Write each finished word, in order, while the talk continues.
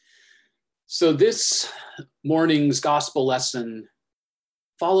So this morning's gospel lesson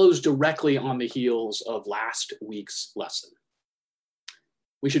follows directly on the heels of last week's lesson.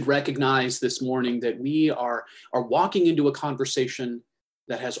 We should recognize this morning that we are walking into a conversation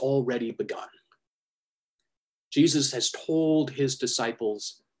that has already begun. Jesus has told his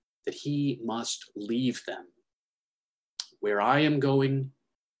disciples that he must leave them. Where I am going,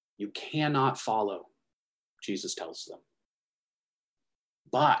 you cannot follow, Jesus tells them.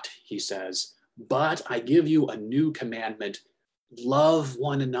 But, he says, but I give you a new commandment, love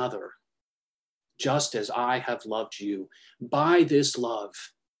one another, just as I have loved you. By this love,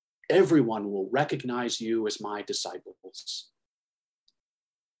 everyone will recognize you as my disciples.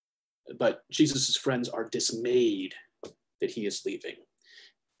 But Jesus' friends are dismayed that he is leaving.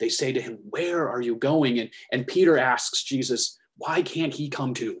 They say to him, where are you going? And Peter asks Jesus, why can't he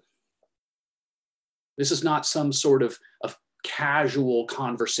come too? This is not some sort of casual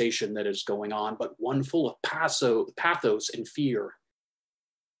conversation that is going on, but one full of pathos and fear.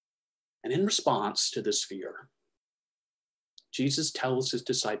 And in response to this fear, Jesus tells his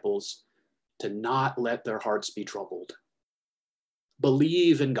disciples to not let their hearts be troubled.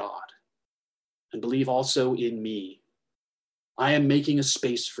 Believe in God and believe also in me. I am making a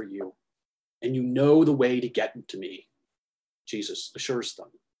space for you, and you know the way to get to me, Jesus assures them.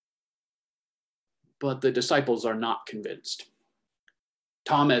 But the disciples are not convinced.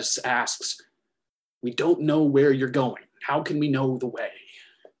 Thomas asks, we don't know where you're going. How can we know the way?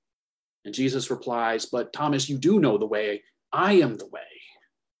 And Jesus replies, but Thomas, you do know the way. I am the way.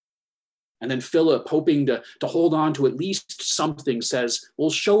 And then Philip, hoping to hold on to at least something, says,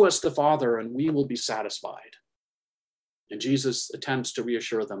 well, show us the Father and we will be satisfied. And Jesus attempts to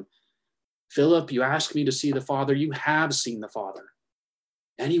reassure them. Philip, you ask me to see the Father. You have seen the Father.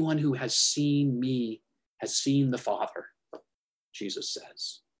 Anyone who has seen me has seen the Father, Jesus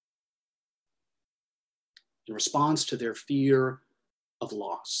says. In response to their fear of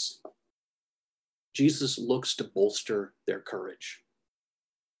loss, Jesus looks to bolster their courage.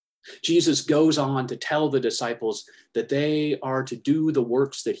 Jesus goes on to tell the disciples that they are to do the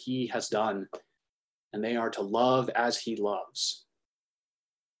works that he has done, and they are to love as he loves.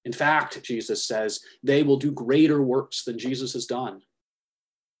 In fact, Jesus says, they will do greater works than Jesus has done,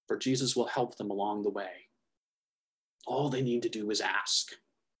 for Jesus will help them along the way. All they need to do is ask.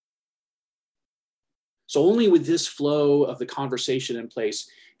 So only with this flow of the conversation in place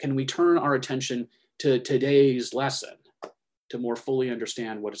can we turn our attention to today's lesson to more fully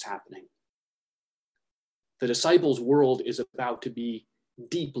understand what is happening. The disciples' world is about to be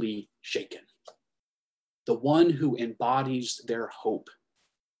deeply shaken. The one who embodies their hope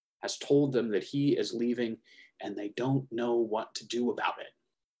has told them that he is leaving and they don't know what to do about it.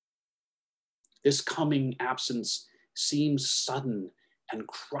 This coming absence seems sudden and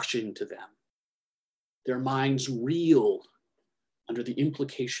crushing to them. Their minds reel under the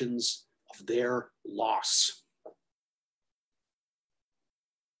implications of their loss.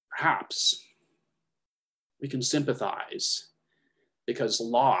 Perhaps we can sympathize because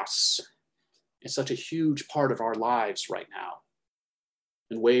loss is such a huge part of our lives right now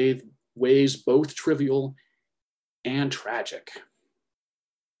in ways both trivial and tragic.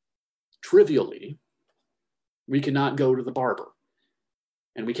 Trivially, we cannot go to the barber,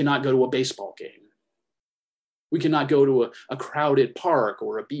 and we cannot go to a baseball game. We cannot go to a crowded park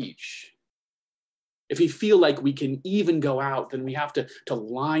or a beach. If we feel like we can even go out, then we have to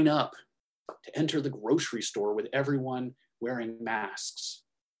line up to enter the grocery store with everyone wearing masks.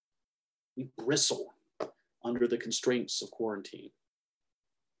 We bristle under the constraints of quarantine.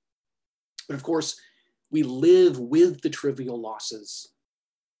 But of course, we live with the trivial losses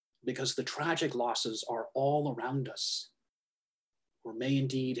because the tragic losses are all around us, or may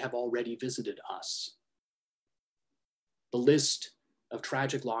indeed have already visited us. The list of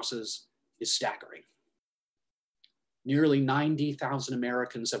tragic losses is staggering. Nearly 90,000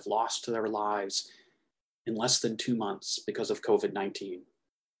 Americans have lost their lives in less than 2 months because of COVID-19.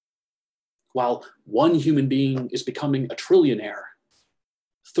 While one human being is becoming a trillionaire,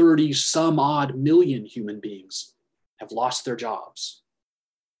 30 some odd million human beings have lost their jobs.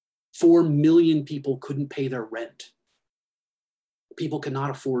 4 million people couldn't pay their rent. People cannot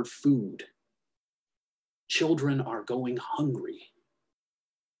afford food. Children are going hungry.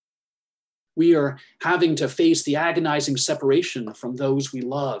 We are having to face the agonizing separation from those we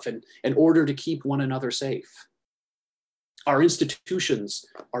love in order to keep one another safe. Our institutions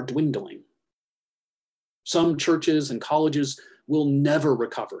are dwindling. Some churches and colleges will never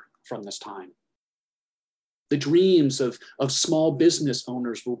recover from this time. The dreams of small business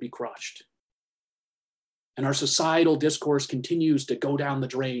owners will be crushed. And our societal discourse continues to go down the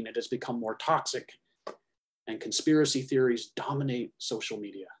drain. It has become more toxic, and conspiracy theories dominate social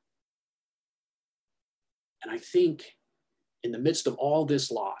media. And I think in the midst of all this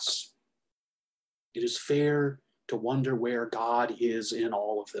loss, it is fair to wonder where God is in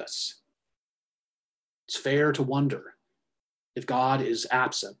all of this. It's fair to wonder if God is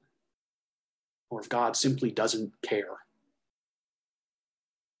absent or if God simply doesn't care.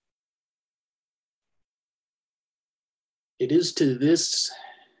 It is to this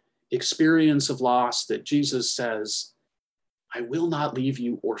experience of loss that Jesus says, I will not leave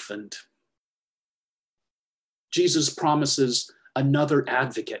you orphaned. Jesus promises another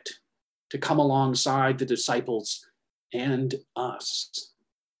advocate to come alongside the disciples and us.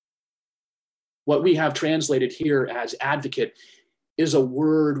 What we have translated here as advocate is a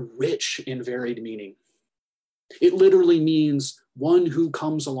word rich in varied meaning. It literally means one who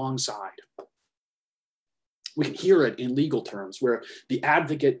comes alongside. We can hear it in legal terms, where the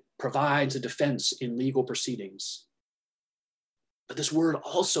advocate provides a defense in legal proceedings. But this word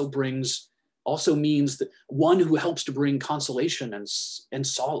also means that one who helps to bring consolation and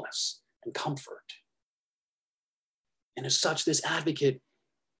solace and comfort. And as such, this advocate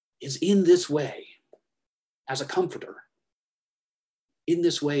is in this way as a comforter. In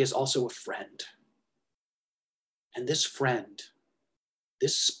this way is also a friend. And this friend,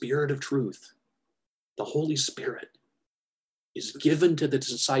 this Spirit of truth, the Holy Spirit, is given to the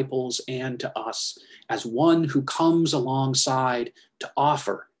disciples and to us as one who comes alongside to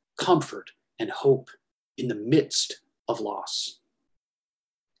offer comfort and hope in the midst of loss.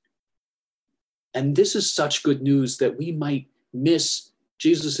 And this is such good news that we might miss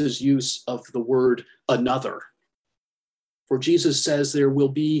Jesus's use of the word another. For Jesus says there will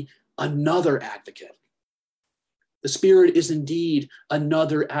be another advocate. The Spirit is indeed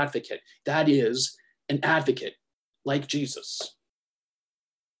another advocate. That is, an advocate like Jesus.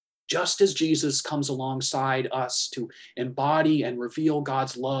 Just as Jesus comes alongside us to embody and reveal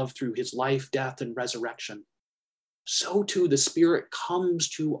God's love through his life, death, and resurrection, so too the Spirit comes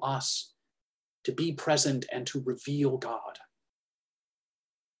to us to be present and to reveal God.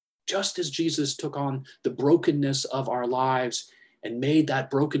 Just as Jesus took on the brokenness of our lives and made that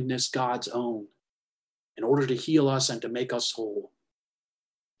brokenness God's own in order to heal us and to make us whole,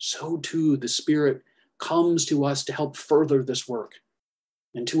 so too the Spirit comes to us to help further this work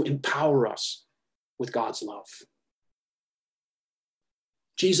and to empower us with God's love.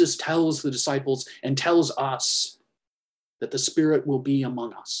 Jesus tells the disciples and tells us that the Spirit will be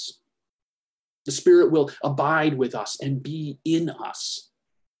among us. The Spirit will abide with us and be in us.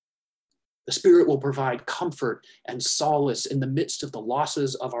 The Spirit will provide comfort and solace in the midst of the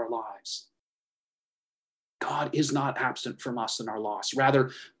losses of our lives. God is not absent from us in our loss. Rather,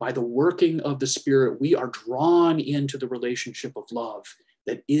 by the working of the Spirit, we are drawn into the relationship of love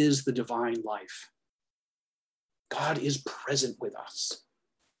that is the divine life. God is present with us,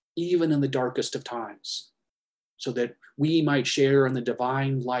 even in the darkest of times, so that we might share in the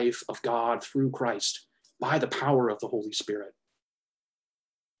divine life of God through Christ by the power of the Holy Spirit.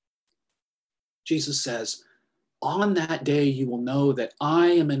 Jesus says, on that day, you will know that I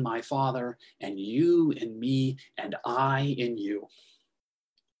am in my Father, and you in me, and I in you.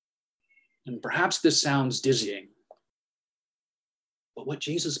 And perhaps this sounds dizzying, but what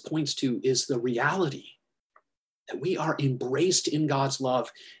Jesus points to is the reality that we are embraced in God's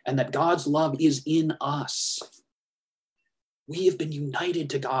love and that God's love is in us. We have been united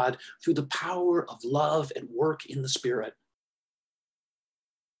to God through the power of love at work in the Spirit.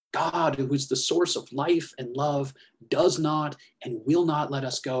 God, who is the source of life and love, does not and will not let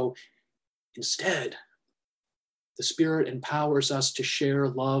us go. Instead, the Spirit empowers us to share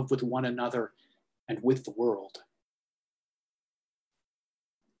love with one another and with the world.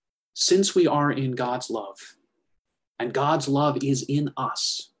 Since we are in God's love, and God's love is in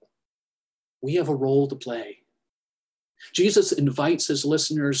us, we have a role to play. Jesus invites his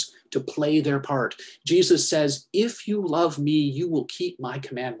listeners to play their part. Jesus says, if you love me, you will keep my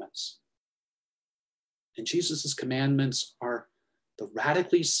commandments. And Jesus's commandments are the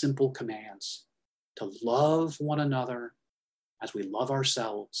radically simple commands to love one another as we love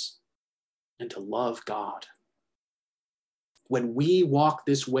ourselves and to love God. When we walk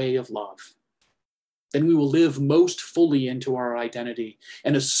this way of love, then we will live most fully into our identity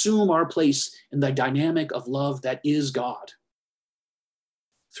and assume our place in the dynamic of love that is God.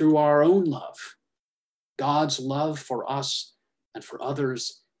 Through our own love, God's love for us and for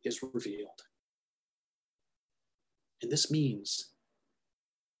others is revealed. And this means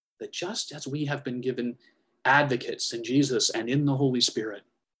that just as we have been given advocates in Jesus and in the Holy Spirit,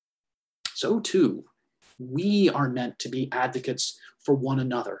 so too We are meant to be advocates for one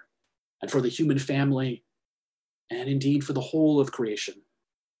another and for the human family, and indeed for the whole of creation.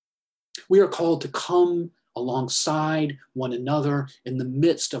 We are called to come alongside one another in the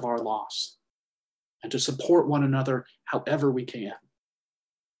midst of our loss and to support one another however we can.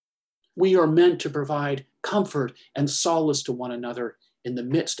 We are meant to provide comfort and solace to one another in the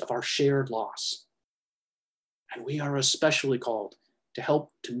midst of our shared loss. And we are especially called to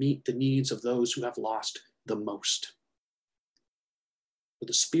help to meet the needs of those who have lost the most. For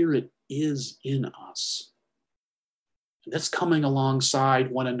the Spirit is in us. And this coming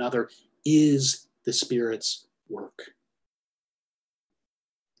alongside one another is the Spirit's work.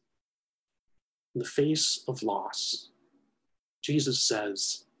 In the face of loss, Jesus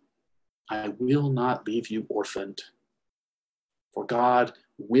says, I will not leave you orphaned, for God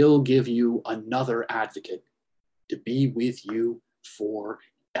will give you another advocate to be with you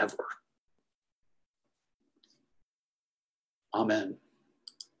forever. Amen.